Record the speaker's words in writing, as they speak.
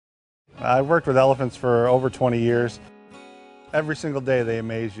I've worked with elephants for over 20 years. Every single day they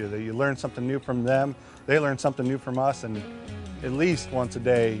amaze you. You learn something new from them, they learn something new from us, and at least once a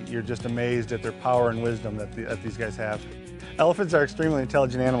day you're just amazed at their power and wisdom that these guys have. Elephants are extremely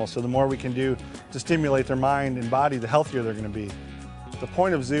intelligent animals, so the more we can do to stimulate their mind and body, the healthier they're going to be. The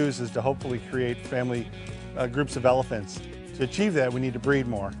point of zoos is to hopefully create family groups of elephants. To achieve that, we need to breed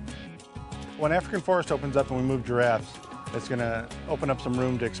more. When African forest opens up and we move giraffes, it's going to open up some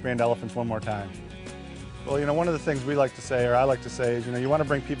room to expand elephants one more time. Well, one of the things we like to say, or I like to say, is, you want to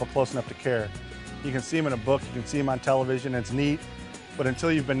bring people close enough to care. You can see them in a book, you can see them on television, it's neat, but until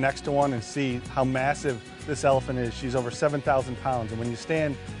you've been next to one and see how massive this elephant is, she's over 7,000 pounds, and when you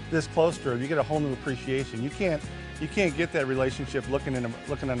stand this close to her, you get a whole new appreciation. You can't get that relationship looking on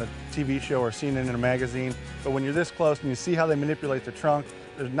a TV show or seeing it in a magazine, but when you're this close and you see how they manipulate the trunk,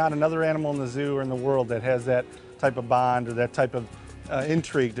 there's not another animal in the zoo or in the world that has that type of bond or that type of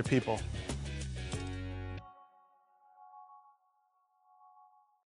intrigue to people.